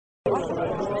Hello,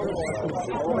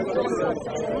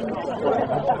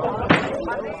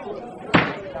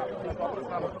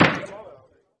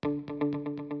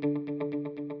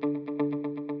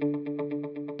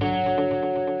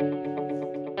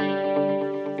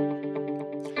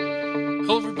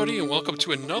 everybody, and welcome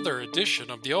to another edition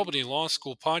of the Albany Law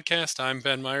School podcast. I'm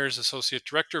Ben Myers, Associate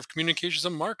Director of Communications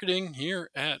and Marketing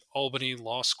here at Albany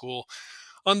Law School.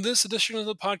 On this edition of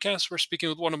the podcast, we're speaking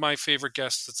with one of my favorite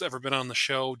guests that's ever been on the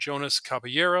show, Jonas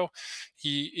Caballero.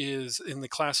 He is in the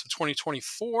class of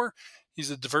 2024. He's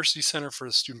a Diversity Center for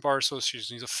the Student Bar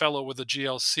Association. He's a fellow with the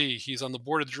GLC. He's on the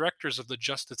board of directors of the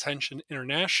Detention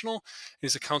International.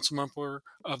 He's a council member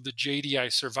of the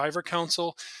JDI Survivor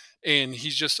Council. And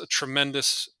he's just a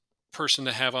tremendous person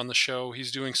to have on the show.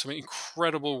 He's doing some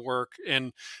incredible work.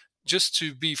 And just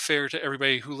to be fair to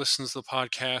everybody who listens to the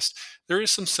podcast, there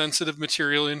is some sensitive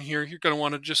material in here. You're going to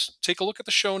want to just take a look at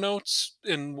the show notes,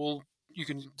 and you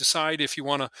can decide if you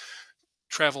want to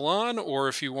travel on or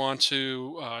if you want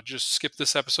to just skip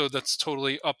this episode. That's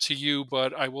totally up to you.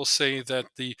 But I will say that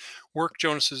the work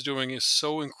Jonas is doing is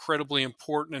so incredibly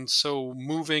important and so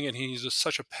moving, and he's just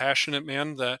such a passionate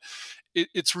man that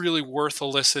it's really worth a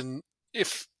listen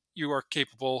if you are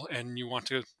capable and you want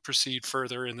to proceed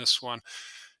further in this one.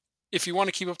 If you want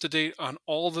to keep up to date on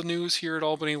all the news here at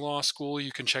Albany Law School,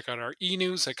 you can check out our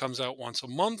e-news that comes out once a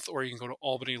month, or you can go to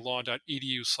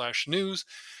albanylaw.edu/news.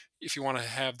 If you want to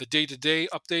have the day-to-day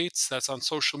updates, that's on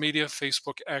social media,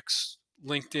 Facebook, X,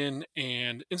 LinkedIn,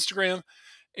 and Instagram.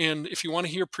 And if you want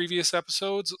to hear previous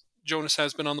episodes, Jonas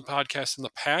has been on the podcast in the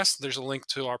past. There's a link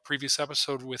to our previous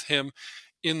episode with him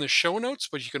in the show notes,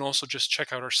 but you can also just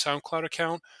check out our SoundCloud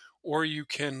account, or you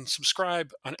can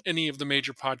subscribe on any of the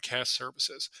major podcast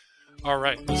services. All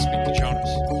right, let's speak to Jonas.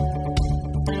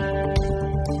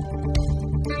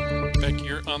 Back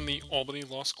here on the Albany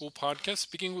Law School podcast,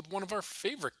 speaking with one of our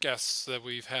favorite guests that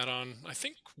we've had on, I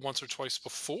think, once or twice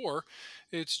before.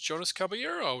 It's Jonas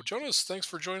Caballero. Jonas, thanks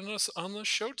for joining us on the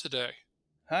show today.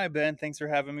 Hi, Ben. Thanks for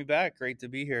having me back. Great to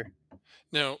be here.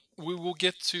 Now, we will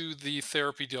get to the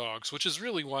therapy dogs, which is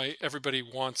really why everybody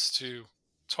wants to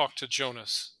talk to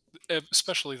Jonas,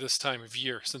 especially this time of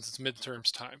year since it's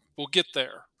midterms time. We'll get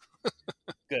there.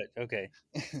 Good. Okay.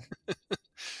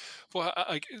 Well,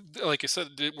 like I said,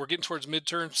 we're getting towards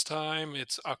midterms time.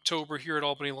 It's October here at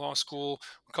Albany Law School,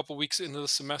 a couple weeks into the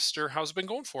semester. How's it been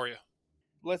going for you?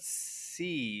 Let's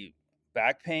see.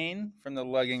 Back pain from the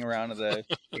lugging around of the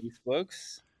case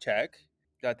books. Check.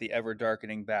 Got the ever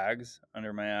darkening bags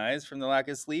under my eyes from the lack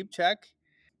of sleep. Check.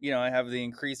 I have the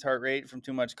increased heart rate from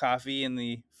too much coffee and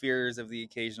the fears of the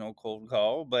occasional cold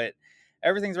call, but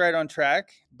everything's right on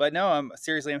track. But no, I'm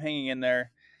hanging in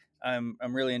there. I'm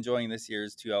really enjoying this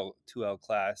year's 2L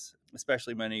class,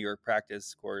 especially my New York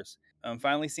practice course. I'm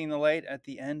finally seeing the light at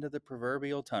the end of the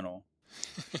proverbial tunnel.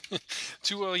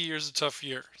 2L year is a tough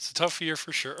year. It's a tough year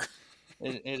for sure.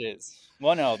 It is.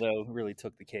 1L, though, really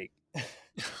took the cake.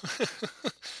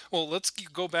 Well, let's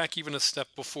go back even a step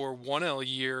before 1L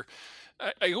year.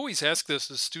 I always ask this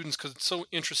to students because it's so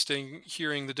interesting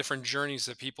hearing the different journeys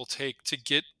that people take to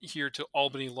get here to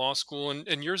Albany Law School,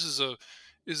 and yours is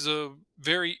a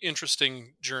very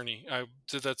interesting journey.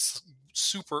 That's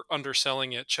super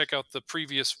underselling it. Check out the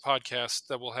previous podcast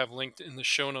that we'll have linked in the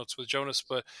show notes with Jonas.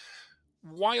 But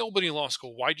why Albany Law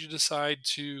School? Why did you decide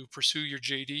to pursue your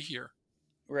JD here?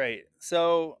 Right.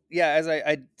 So, yeah, as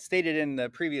I stated in the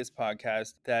previous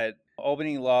podcast, that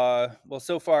Albany Law, well,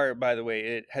 so far, by the way,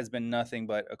 it has been nothing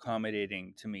but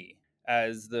accommodating to me.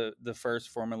 As the first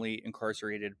formerly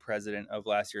incarcerated president of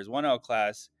last year's 1L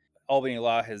class, Albany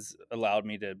Law has allowed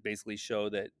me to basically show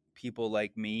that people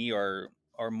like me are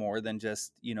more than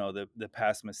just, the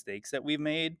past mistakes that we've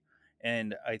made.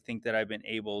 And I think that I've been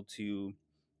able to,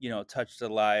 touch the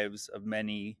lives of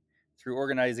many through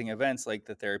organizing events like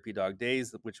the Therapy Dog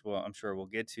Days, which I'm sure we'll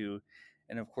get to,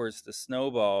 and of course the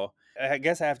Snowball. I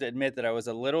guess I have to admit that I was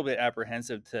a little bit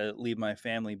apprehensive to leave my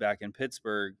family back in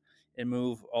Pittsburgh and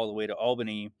move all the way to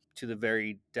Albany, to the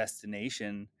very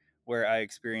destination where I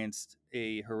experienced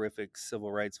a horrific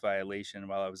civil rights violation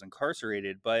while I was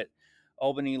incarcerated. But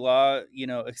Albany Law,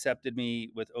 accepted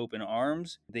me with open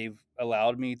arms. They've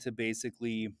allowed me to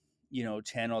basically,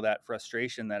 channel that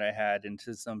frustration that I had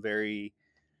into some very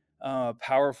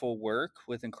powerful work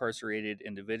with incarcerated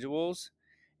individuals.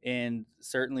 And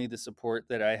certainly the support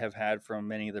that I have had from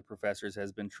many of the professors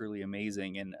has been truly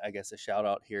amazing. And I guess a shout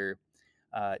out here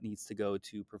needs to go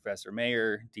to Professor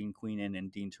Mayer, Dean Queenan,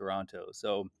 and Dean Toronto.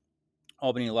 So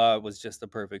Albany Law was just the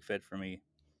perfect fit for me.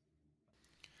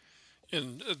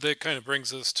 And that kind of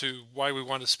brings us to why we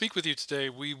want to speak with you today.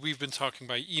 We've been talking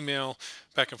by email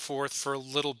back and forth for a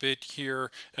little bit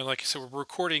here, and like I said, we're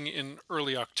recording in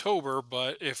early October.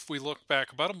 But if we look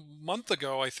back about a month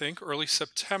ago, I think early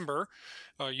September,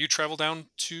 you traveled down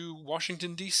to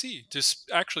Washington D.C. to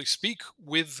actually speak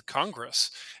with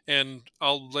Congress. And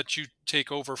I'll let you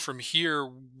take over from here.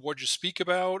 What'd you speak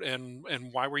about, and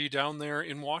why were you down there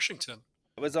in Washington?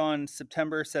 It was on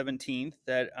September 17th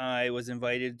that I was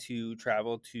invited to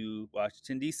travel to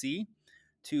Washington, D.C.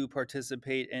 to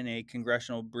participate in a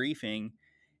congressional briefing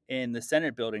in the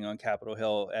Senate building on Capitol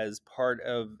Hill as part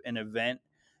of an event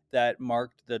that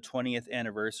marked the 20th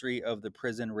anniversary of the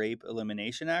Prison Rape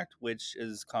Elimination Act, which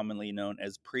is commonly known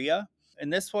as PREA.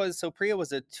 And PREA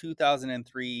was a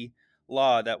 2003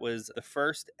 law that was the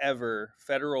first ever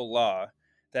federal law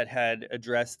that had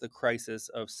addressed the crisis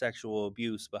of sexual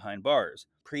abuse behind bars.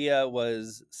 PREA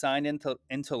was signed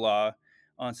into law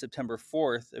on September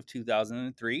 4th of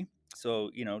 2003. So,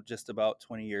 just about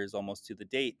 20 years almost to the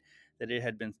date that it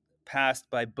had been passed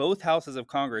by both houses of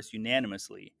Congress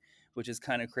unanimously, which is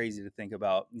kind of crazy to think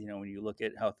about, when you look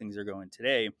at how things are going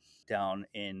today down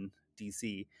in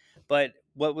DC. But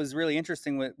what was really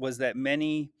interesting was that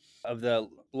many of the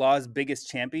law's biggest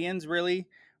champions really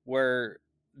were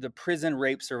the prison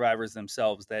rape survivors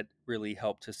themselves that really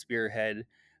helped to spearhead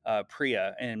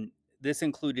PREA. And this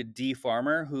included Dee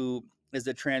Farmer, who is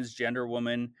a transgender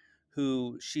woman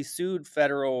who she sued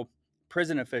federal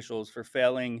prison officials for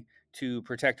failing to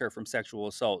protect her from sexual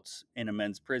assaults in a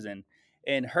men's prison.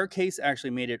 And her case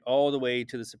actually made it all the way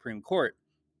to the Supreme Court.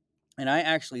 And I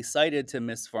actually cited to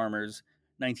Miss Farmer's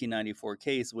 1994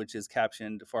 case, which is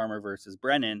captioned Farmer versus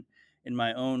Brennan, in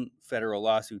my own federal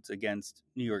lawsuits against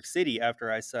New York City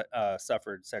after I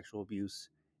suffered sexual abuse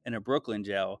in a Brooklyn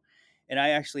jail. And I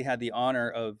actually had the honor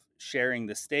of sharing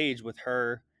the stage with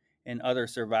her and other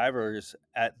survivors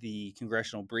at the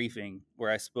congressional briefing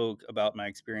where I spoke about my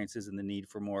experiences and the need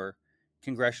for more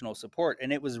congressional support.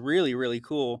 And it was really, really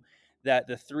cool that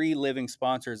the three living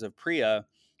sponsors of PREA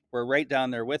were right down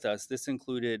there with us. This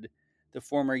included the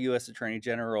former U.S. Attorney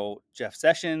General Jeff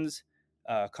Sessions,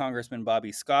 Congressman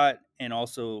Bobby Scott, and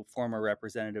also former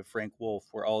Representative Frank Wolf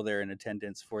were all there in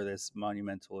attendance for this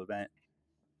monumental event.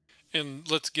 And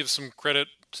let's give some credit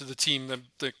to the team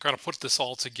that kind of put this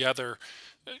all together.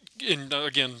 And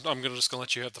again, just going to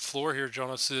let you have the floor here,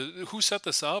 Jonas. Who set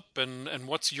this up, and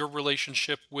what's your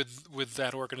relationship with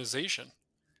that organization?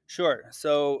 Sure.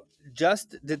 So,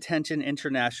 Just Detention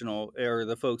International are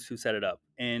the folks who set it up,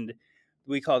 and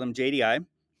we call them JDI.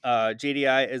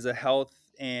 JDI is a health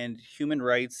and human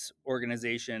rights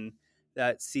organization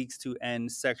that seeks to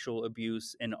end sexual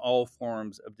abuse in all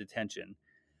forms of detention.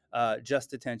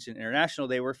 Just Detention International,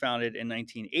 they were founded in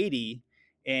 1980,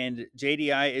 and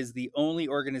JDI is the only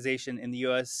organization in the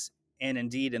US and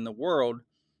indeed in the world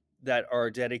that are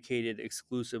dedicated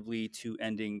exclusively to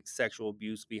ending sexual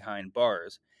abuse behind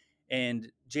bars.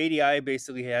 And JDI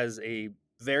basically has a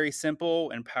very simple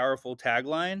and powerful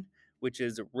tagline, which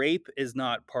is rape is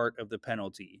not part of the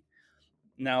penalty.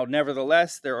 Now,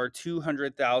 nevertheless, there are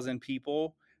 200,000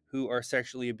 people who are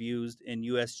sexually abused in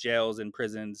U.S. jails and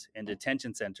prisons and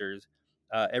detention centers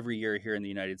every year here in the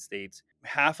United States.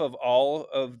 Half of all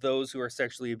of those who are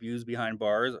sexually abused behind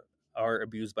bars are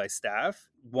abused by staff.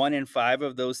 1 in 5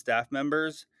 of those staff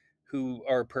members who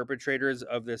are perpetrators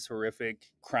of this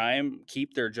horrific crime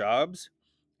keep their jobs.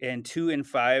 And 2 in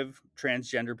 5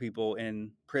 transgender people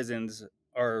in prisons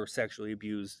are sexually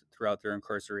abused throughout their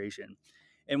incarceration.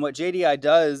 And what JDI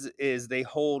does is they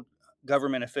hold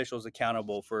government officials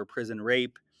accountable for prison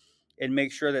rape and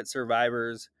make sure that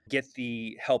survivors get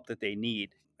the help that they need.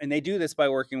 And they do this by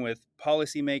working with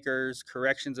policymakers,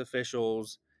 corrections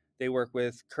officials. They work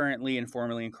with currently and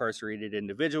formerly incarcerated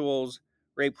individuals,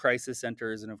 rape crisis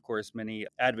centers, and of course, many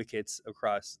advocates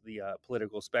across the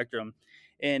political spectrum.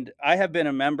 And I have been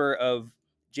a member of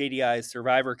JDI's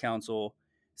Survivor Council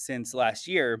since last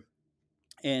year.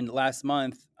 And last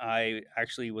month, I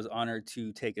actually was honored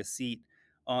to take a seat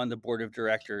on the board of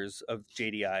directors of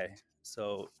JDI.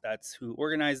 So that's who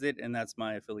organized it, and that's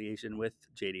my affiliation with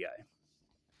JDI.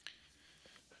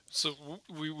 So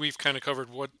we've kind of covered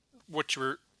what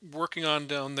you're working on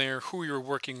down there, who you're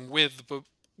working with, but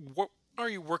what are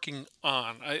you working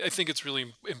on? I think it's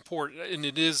really important, and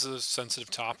it is a sensitive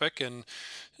topic. And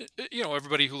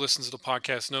everybody who listens to the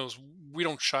podcast knows we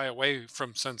don't shy away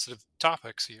from sensitive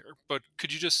topics here. But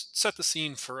could you just set the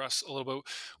scene for us a little bit?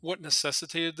 What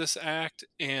necessitated this act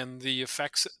and the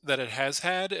effects that it has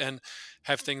had, and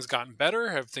have things gotten better?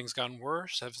 Have things gotten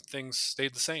worse? Have things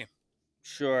stayed the same?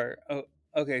 Sure. Oh,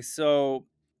 okay. So,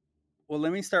 well,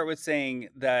 let me start with saying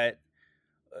that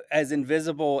as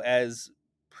invisible as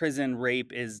prison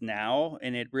rape is now,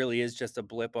 and it really is just a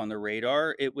blip on the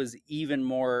radar, it was even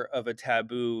more of a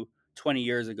taboo 20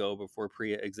 years ago before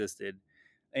PREA existed.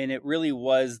 And it really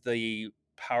was the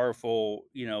powerful,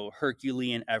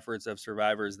 Herculean efforts of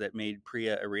survivors that made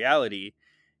PREA a reality.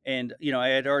 And, I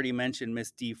had already mentioned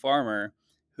Miss D. Farmer,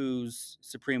 whose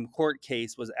Supreme Court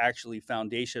case was actually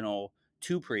foundational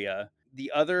to PREA.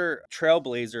 The other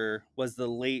trailblazer was the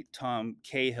late Tom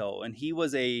Cahill, and he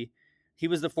was the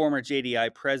former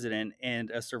JDI president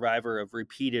and a survivor of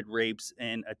repeated rapes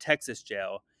in a Texas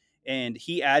jail. And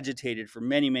he agitated for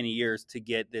many, many years to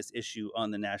get this issue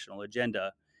on the national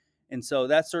agenda. And so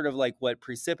that's sort of like what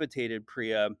precipitated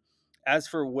PREA. As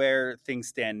for where things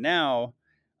stand now,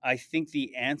 I think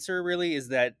the answer really is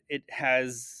that it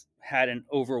has had an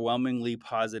overwhelmingly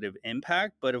positive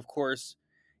impact. But of course,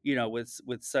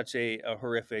 with such a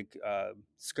horrific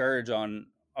scourge on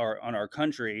our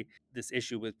country, this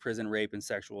issue with prison rape and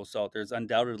sexual assault, there's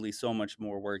undoubtedly so much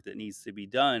more work that needs to be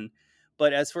done.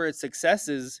 But as for its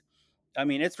successes, I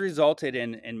mean, it's resulted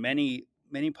in many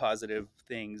positive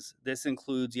things. This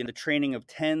includes, the training of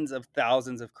tens of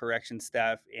thousands of correction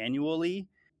staff annually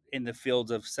in the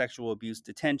fields of sexual abuse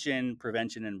detention,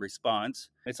 prevention, and response.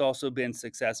 It's also been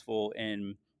successful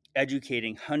in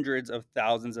educating hundreds of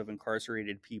thousands of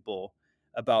incarcerated people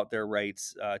about their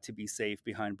rights to be safe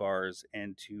behind bars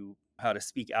and to how to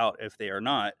speak out if they are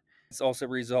not. It's also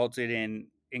resulted in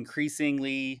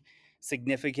increasingly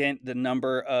significant the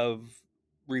number of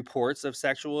reports of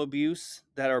sexual abuse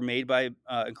that are made by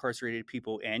incarcerated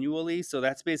people annually. So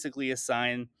that's basically a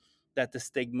sign that the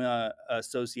stigma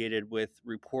associated with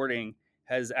reporting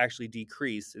has actually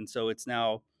decreased. And so it's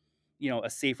now, a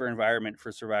safer environment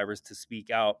for survivors to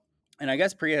speak out. And I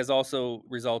guess PREA has also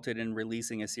resulted in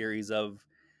releasing a series of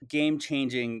game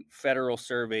changing federal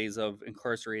surveys of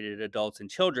incarcerated adults and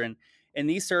children. And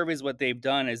these surveys, what they've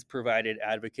done is provided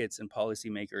advocates and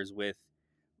policymakers with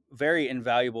very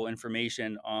invaluable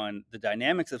information on the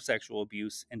dynamics of sexual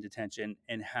abuse in detention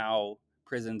and how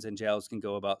prisons and jails can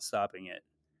go about stopping it.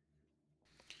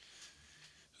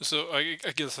 So I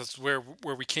guess that's where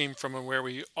we came from and where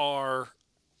we are.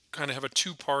 Kind of have a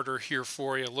two-parter here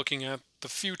for you, looking at the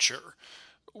future.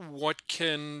 Let's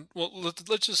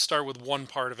just start with one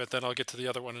part of it, then I'll get to the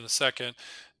other one in a second.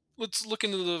 Let's look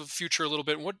into the future a little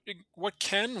bit.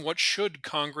 What should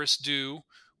Congress do,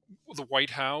 the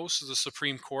White House, the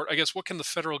Supreme Court? I guess what can the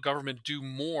federal government do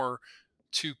more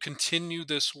to continue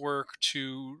this work,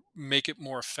 to make it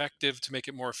more effective, to make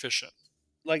it more efficient?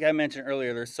 Like I mentioned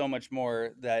earlier, there's so much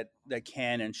more that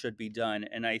can and should be done,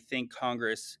 and I think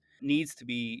Congress needs to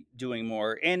be doing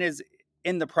more and is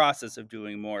in the process of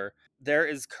doing more. There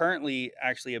is currently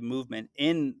actually a movement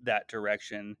in that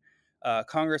direction.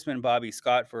 Congressman Bobby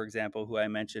Scott, for example, who I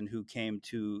mentioned, who came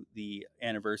to the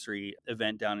anniversary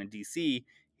event down in DC,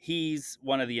 he's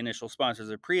one of the initial sponsors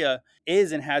of PREA,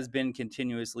 is and has been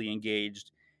continuously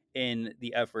engaged in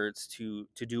the efforts to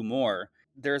do more.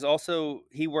 There's also,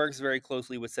 he works very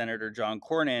closely with Senator John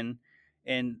Cornyn,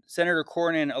 and Senator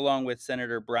Cornyn, along with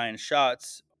Senator Brian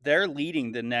Schatz, they're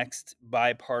leading the next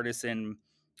bipartisan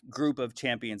group of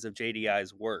champions of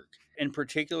JDI's work. In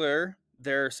particular,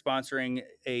 they're sponsoring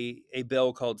a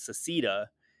bill called SECEDA,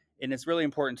 and it's really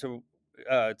important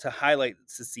to highlight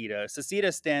SECEDA.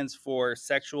 SECEDA stands for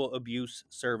Sexual Abuse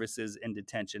Services in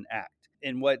Detention Act.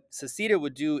 And what SECEDA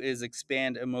would do is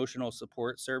expand emotional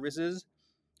support services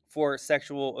for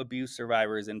sexual abuse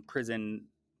survivors in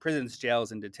prisons,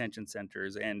 jails, and detention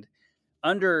centers. And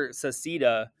under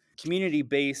SECEDA,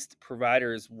 community-based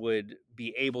providers would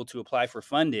be able to apply for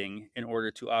funding in order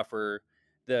to offer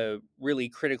the really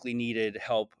critically needed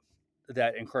help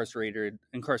that incarcerated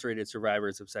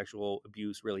survivors of sexual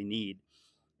abuse really need.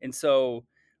 And so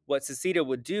what SECEDA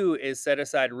would do is set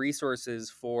aside resources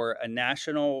for a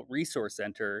national resource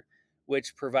center,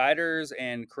 which providers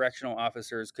and correctional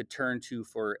officers could turn to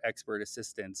for expert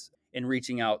assistance in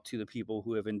reaching out to the people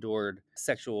who have endured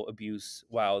sexual abuse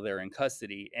while they're in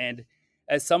custody. And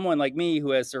as someone like me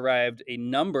who has survived a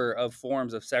number of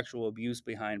forms of sexual abuse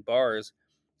behind bars,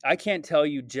 I can't tell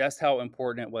you just how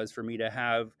important it was for me to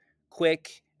have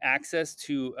quick access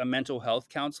to a mental health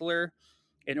counselor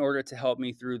in order to help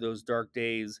me through those dark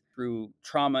days through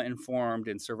trauma informed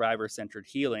and survivor centered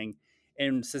healing.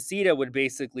 And SECEDA would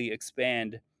basically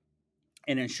expand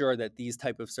and ensure that these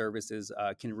type of services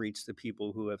can reach the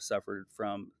people who have suffered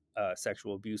from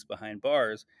sexual abuse behind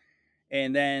bars.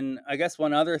 And then I guess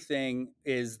one other thing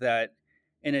is that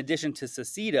in addition to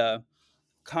SECEDA,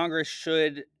 Congress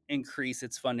should increase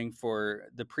its funding for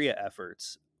the PREA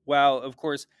efforts. While, of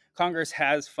course, Congress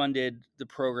has funded the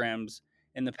programs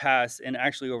in the past, and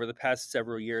actually over the past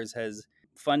several years has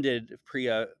funded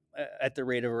PREA at the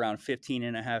rate of around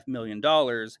 $15.5 million.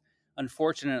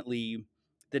 Unfortunately,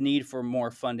 the need for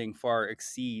more funding far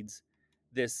exceeds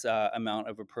this amount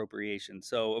of appropriation.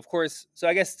 So, of course, so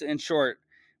I guess in short,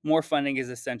 more funding is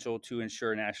essential to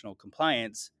ensure national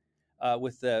compliance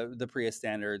with the PREA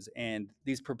standards, and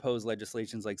these proposed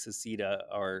legislations like CECITA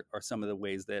are some of the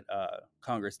ways that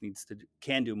Congress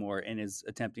can do more and is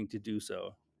attempting to do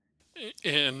so.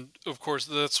 And of course,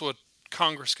 that's what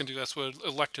Congress can do. That's what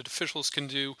elected officials can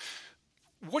do.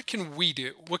 What can we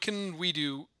do? What can we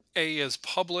do? A, as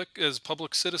public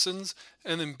citizens,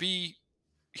 and then B,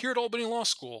 here at Albany Law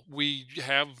School, we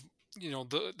have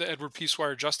the Edward P.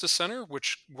 Swire Justice Center,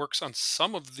 which works on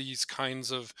some of these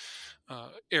kinds of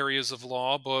areas of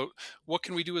law. But what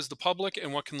can we do as the public,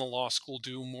 and what can the law school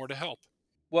do more to help?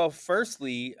 Well,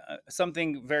 firstly,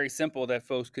 something very simple that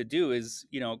folks could do is,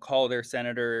 call their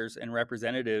senators and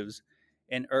representatives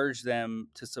and urge them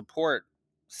to support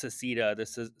CECITA,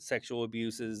 the Sexual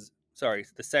Abuse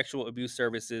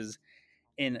Services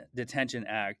in Detention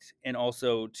Act, and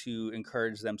also to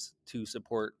encourage them to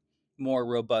support more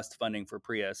robust funding for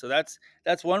PREA. So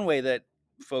that's one way that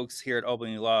folks here at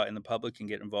Albany Law and the public can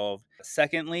get involved.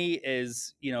 Secondly,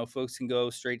 is folks can go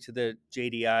straight to the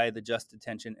JDI, the Just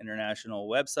Detention International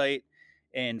website,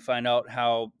 and find out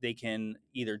how they can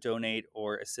either donate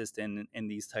or assist in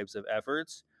these types of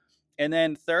efforts. And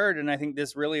then third, and I think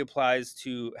this really applies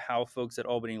to how folks at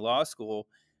Albany Law School,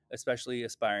 especially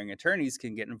aspiring attorneys,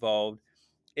 can get involved,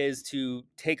 is to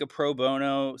take a pro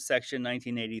bono Section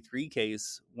 1983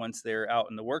 case once they're out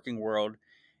in the working world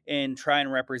and try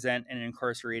and represent an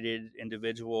incarcerated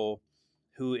individual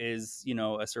who is,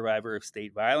 a survivor of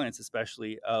state violence,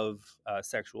 especially of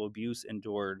sexual abuse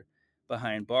endured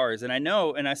behind bars. And I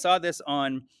know, and I saw this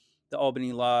on the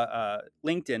Albany Law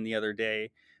LinkedIn the other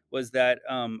day, was that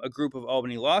a group of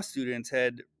Albany Law students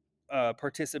had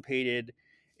participated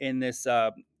in this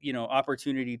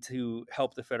opportunity to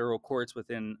help the federal courts with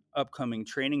an upcoming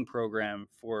training program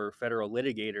for federal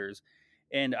litigators.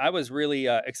 And I was really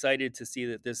excited to see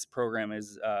that this program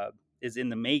is in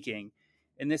the making.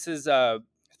 And this is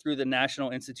through the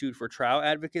National Institute for Trial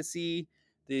Advocacy,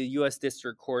 the U.S.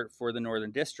 District Court for the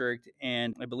Northern District,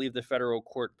 and I believe the Federal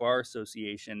Court Bar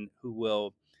Association, who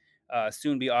will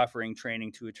soon be offering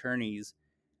training to attorneys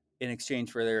in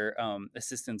exchange for their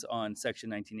assistance on Section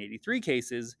 1983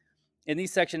 cases. And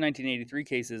these Section 1983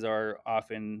 cases are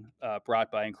often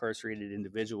brought by incarcerated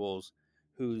individuals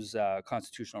whose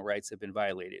constitutional rights have been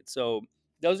violated. So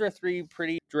those are three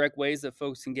pretty direct ways that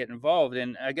folks can get involved.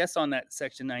 And I guess on that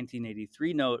Section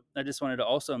 1983 note, I just wanted to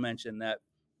also mention that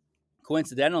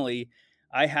coincidentally,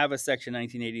 I have a Section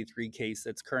 1983 case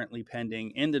that's currently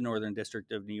pending in the Northern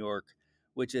District of New York,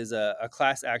 which is a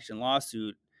class action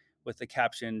lawsuit with the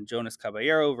caption Jonas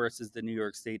Caballero versus the New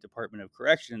York State Department of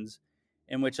Corrections,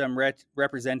 in which I'm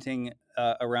representing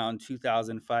around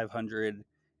 2,500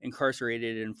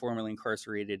 incarcerated and formerly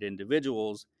incarcerated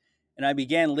individuals. And I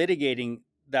began litigating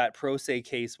that pro se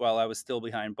case while I was still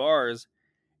behind bars.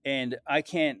 And I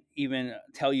can't even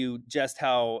tell you just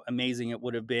how amazing it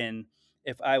would have been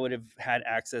if I would have had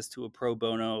access to a pro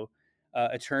bono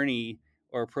attorney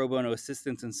or pro bono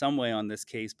assistance in some way on this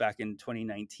case back in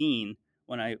 2019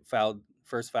 when I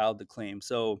first filed the claim.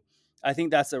 So I think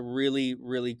that's a really,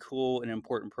 really cool and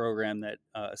important program that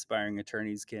aspiring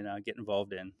attorneys can get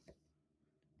involved in.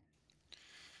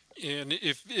 And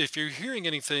if you're hearing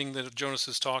anything that Jonas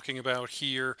is talking about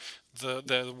here,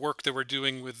 the work that we're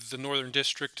doing with the Northern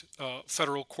District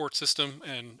federal court system,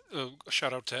 and a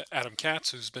shout out to Adam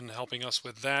Katz, who's been helping us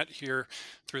with that here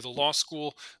through the law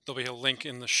school. There'll be a link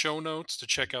in the show notes to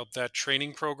check out that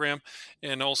training program,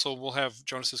 and also we'll have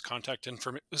Jonas's contact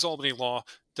information, his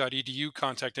albanylaw.edu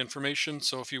contact information.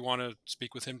 So if you want to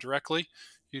speak with him directly,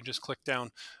 you just click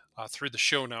down through the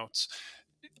show notes.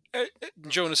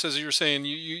 Jonas, as you're saying,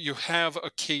 you have a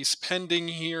case pending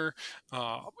here.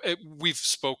 We've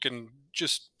spoken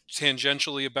just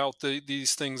tangentially about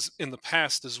these things in the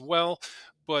past as well.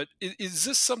 But is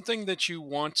this something that you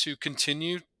want to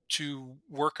continue to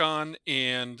work on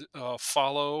and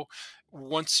follow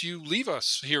once you leave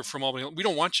us here from Albany? We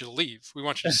don't want you to leave. We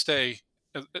want you to stay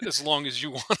as long as you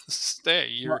want to stay.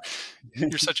 You're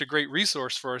such a great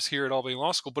resource for us here at Albany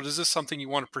Law School. But is this something you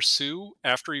want to pursue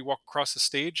after you walk across the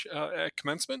stage at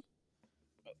commencement?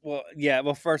 Well, yeah.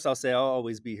 Well, first I'll say I'll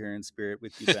always be here in spirit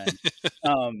with you,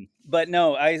 Ben. But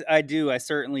no, I do. I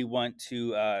certainly want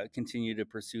to continue to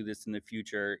pursue this in the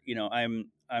future.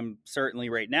 I'm certainly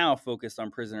right now focused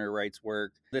on prisoner rights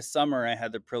work. This summer, I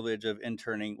had the privilege of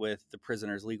interning with the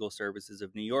Prisoners Legal Services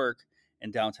of New York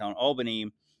in downtown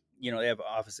Albany, they have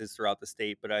offices throughout the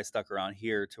state, but I stuck around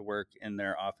here to work in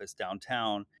their office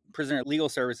downtown. Prisoner Legal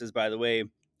Services, by the way,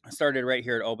 started right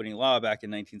here at Albany Law back in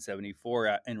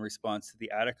 1974 in response to the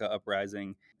Attica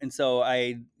uprising. And so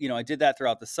I did that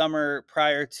throughout the summer.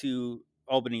 Prior to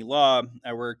Albany Law,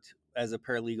 I worked as a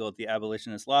paralegal at the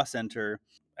Abolitionist Law Center.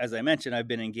 As I mentioned, I've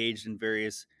been engaged in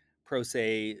various pro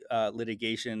se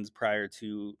litigations prior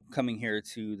to coming here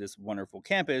to this wonderful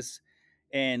campus.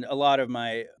 And a lot of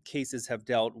my cases have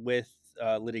dealt with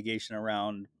litigation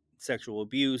around sexual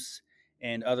abuse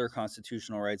and other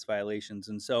constitutional rights violations.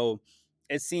 And so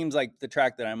it seems like the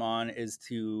track that I'm on is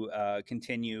to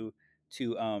continue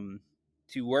to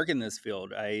work in this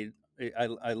field. I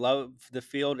love the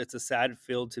field. It's a sad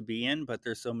field to be in, but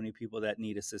there's so many people that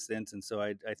need assistance, and so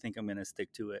I think I'm going to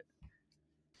stick to it.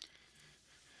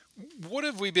 What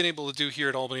have we been able to do here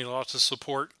at Albany Law to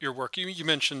support your work? You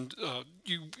mentioned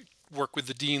you work with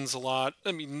the deans a lot.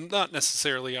 I mean, not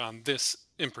necessarily on this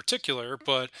in particular,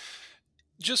 but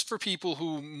just for people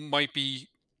who might be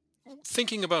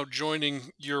thinking about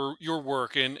joining your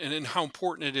work, and how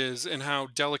important it is, and how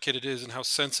delicate it is, and how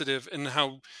sensitive and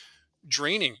how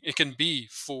draining it can be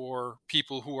for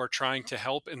people who are trying to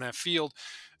help in that field.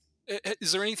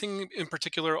 Is there anything in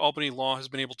particular Albany Law has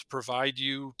been able to provide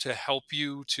you to help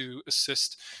you, to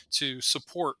assist, to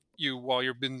support you while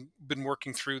you've been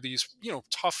working through these,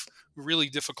 tough, really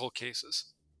difficult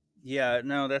cases? Yeah,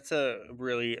 no, that's a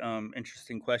really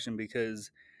interesting question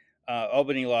because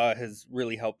Albany Law has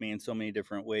really helped me in so many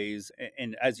different ways.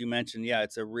 And as you mentioned, yeah,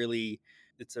 it's a really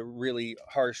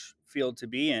harsh field to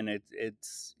be in.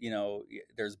 It's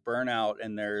there's burnout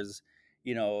and there's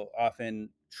often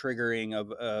triggering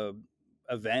of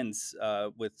events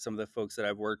with some of the folks that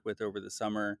I've worked with over the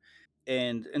summer,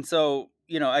 and so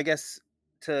I guess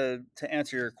to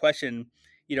answer your question,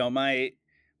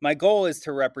 my goal is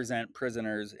to represent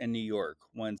prisoners in New York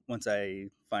once I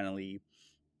finally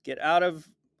get out of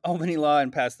Albany Law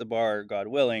and pass the bar, God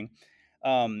willing.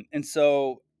 And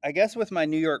so I guess with my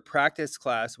New York practice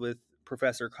class with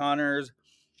Professor Connors,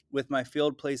 with my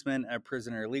field placement at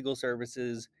Prisoner Legal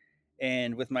Services,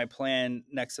 and with my plan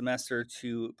next semester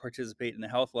to participate in the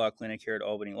health law clinic here at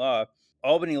Albany Law,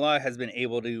 Albany Law has been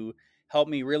able to help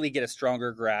me really get a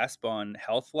stronger grasp on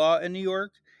health law in New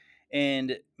York.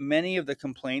 And many of the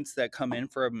complaints that come in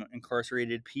from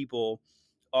incarcerated people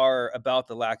are about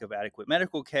the lack of adequate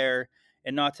medical care,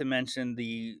 and not to mention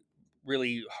the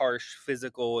really harsh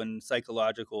physical and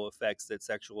psychological effects that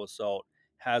sexual assault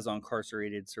has on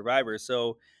incarcerated survivors.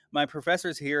 So, my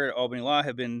professors here at Albany Law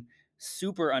have been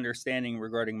super understanding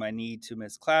regarding my need to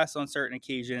miss class on certain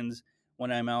occasions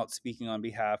when I'm out speaking on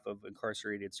behalf of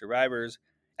incarcerated survivors.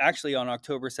 Actually, on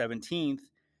October 17th,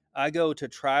 I go to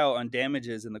trial on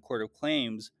damages in the Court of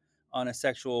Claims on a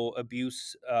sexual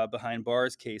abuse behind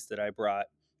bars case that I brought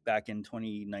back in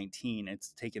 2019.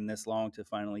 It's taken this long to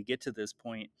finally get to this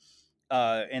point.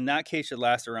 And that case should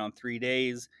last around 3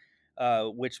 days,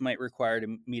 which might require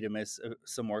me to miss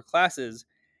some more classes.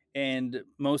 And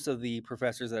most of the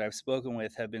professors that I've spoken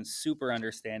with have been super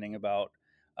understanding about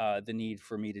the need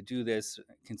for me to do this,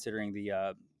 considering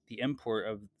the import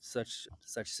of such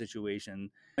situation.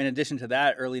 In addition to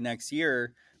that, early next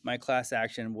year, my class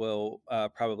action will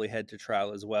probably head to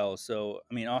trial as well. So,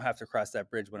 I mean, I'll have to cross that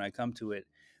bridge when I come to it.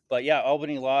 But yeah,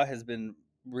 Albany Law has been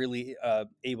really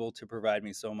able to provide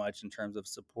me so much in terms of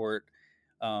support,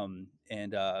 and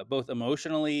both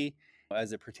emotionally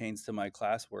as it pertains to my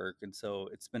classwork. And so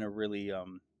it's been a really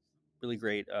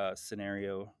great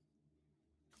scenario.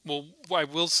 Well, I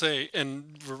will say,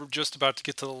 and we're just about to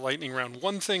get to the lightning round.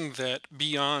 One thing that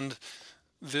beyond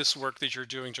this work that you're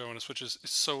doing, Jonas, which is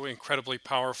so incredibly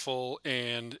powerful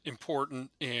and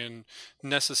important and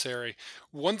necessary.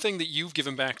 One thing that you've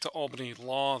given back to Albany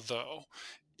Law, though,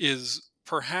 is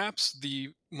perhaps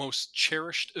the most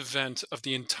cherished event of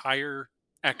the entire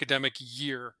academic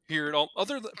year here at all.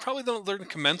 Other than probably than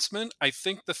commencement, I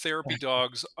think the therapy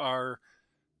dogs are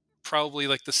probably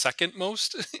like the second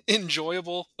most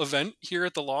enjoyable event here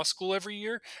at the law school every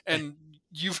year, and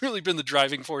you've really been the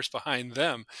driving force behind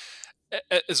them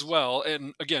as well.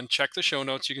 And again, check the show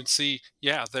notes. You can see,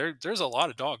 yeah, there's a lot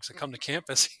of dogs that come to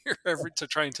campus here to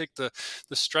try and take the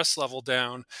stress level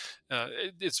down,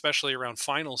 especially around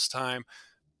finals time.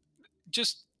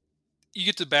 Just you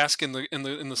get to bask in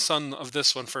the sun of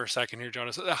this one for a second here,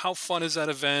 Jonas. How fun is that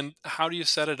event? How do you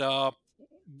set it up?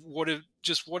 What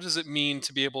does it mean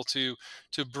to be able to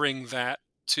bring that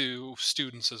to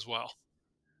students as well?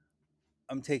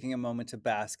 I'm taking a moment to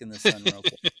bask in the sun real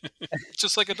quick.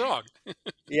 Just like a dog.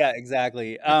 Yeah,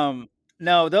 exactly.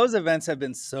 No, those events have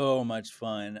been so much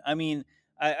fun. I mean,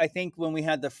 I think when we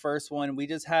had the first one, we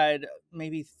just had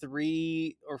maybe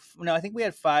three or no, I think we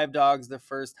had five dogs the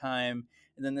first time,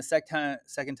 and then the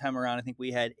second time around, I think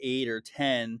we had 8 or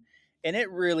 10, and it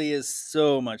really is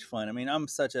so much fun. I mean, I'm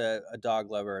such a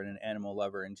dog lover and an animal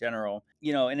lover in general,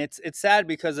 and it's sad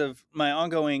because of my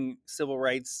ongoing civil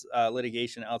rights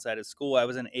litigation outside of school. I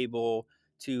wasn't able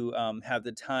to have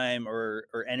the time or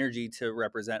energy to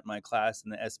represent my class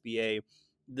in the SBA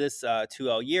this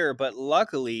 2L year, but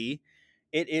luckily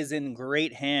it is in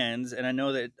great hands. And I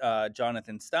know that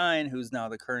Jonathan Stein, who's now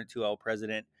the current 2L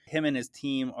president, him and his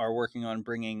team are working on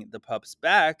bringing the pups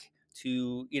back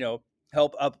to,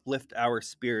 help uplift our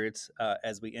spirits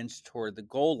as we inch toward the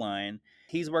goal line.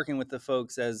 He's working with the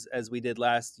folks as we did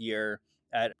last year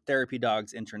at Therapy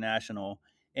Dogs International.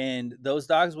 And those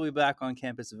dogs will be back on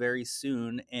campus very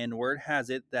soon. And word has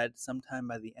it that sometime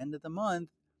by the end of the month,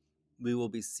 we will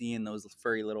be seeing those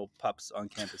furry little pups on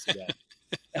campus again.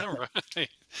 All right.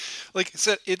 Like I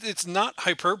said, it's not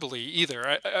hyperbole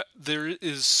either. There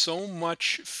is so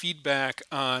much feedback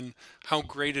on how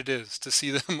great it is to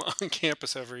see them on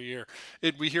campus every year.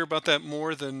 We hear about that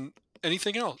more than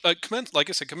anything else. Like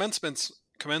I said, commencement.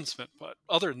 But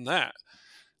other than that,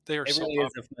 they are It so really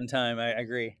is a popular. fun time. I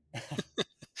agree.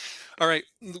 All right,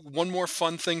 one more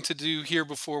fun thing to do here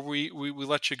before we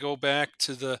let you go back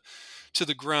to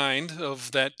the grind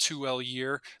of that 2L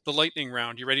year, the lightning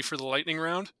round. You ready for the lightning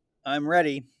round? I'm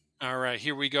ready. All right,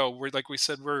 here we go. We're like we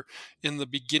said, we're in the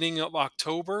beginning of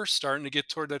October, starting to get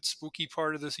toward that spooky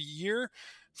part of this year.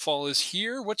 Fall is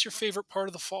here. What's your favorite part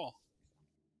of the fall?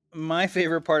 My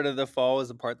favorite part of the fall is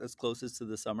the part that's closest to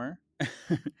the summer.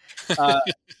 uh,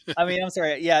 I mean, I'm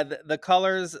sorry. Yeah, the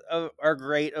colors are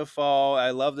great of fall.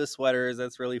 I love the sweaters.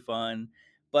 That's really fun.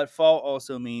 But fall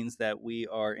also means that we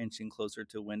are inching closer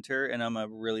to winter, and I'm a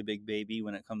really big baby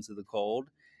when it comes to the cold.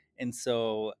 And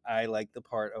so I like the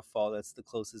part of fall that's the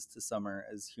closest to summer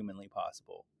as humanly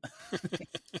possible.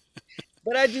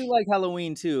 But I do like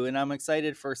Halloween too, and I'm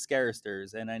excited for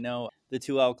Scaristers. And I know the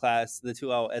 2L class, the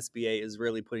 2L SBA is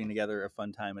really putting together a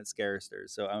fun time at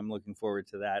Scaristers. So I'm looking forward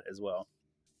to that as well.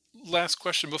 Last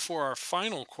question before our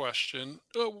final question.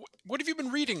 What have you been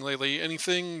reading lately?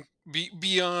 Anything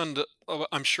beyond,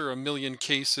 I'm sure, a million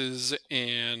cases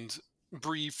and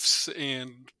briefs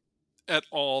and at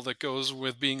all that goes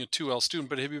with being a 2L student,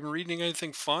 but have you been reading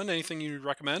anything fun? Anything you'd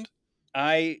recommend?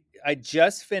 I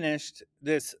just finished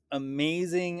this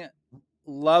amazing,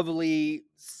 lovely,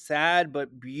 sad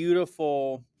but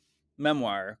beautiful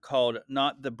memoir called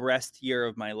 "Not the Breast Year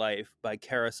of My Life" by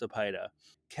Kara Sopaida.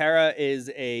 Kara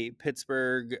is a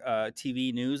Pittsburgh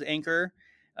TV news anchor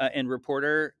and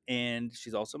reporter, and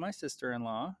she's also my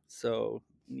sister-in-law. So,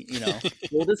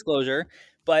 full disclosure.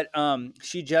 But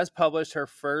she just published her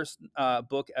first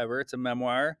book ever. It's a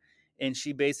memoir, and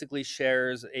she basically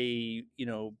shares a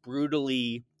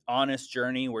brutally honest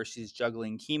journey where she's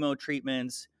juggling chemo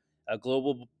treatments, a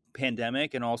global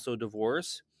pandemic, and also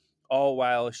divorce, all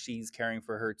while she's caring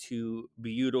for her two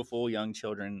beautiful young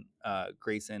children,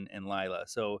 Grayson and Lila.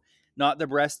 So, Not the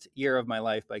Breast Year of My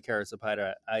Life by Kara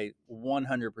Zapata. I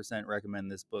 100%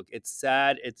 recommend this book. It's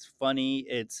sad, it's funny,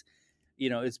 it's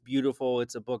beautiful.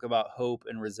 It's a book about hope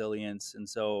and resilience, and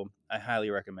so I highly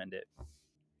recommend it.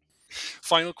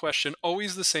 Final question,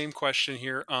 always the same question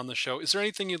here on the show. Is there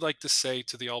anything you'd like to say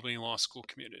to the Albany Law School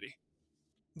community?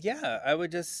 Yeah, I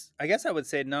guess I would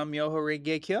say Nam Myoho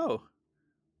Renge Kyo.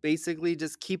 Basically,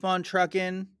 just keep on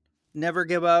trucking, never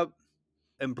give up,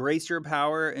 embrace your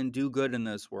power, and do good in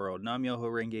this world. Nam Myoho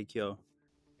Renge Kyo.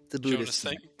 It's a Jonas, Buddhist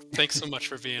chant. thanks so much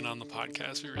for being on the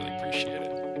podcast. We really appreciate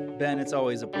it. Ben, it's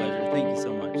always a pleasure. Thank you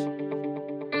so much.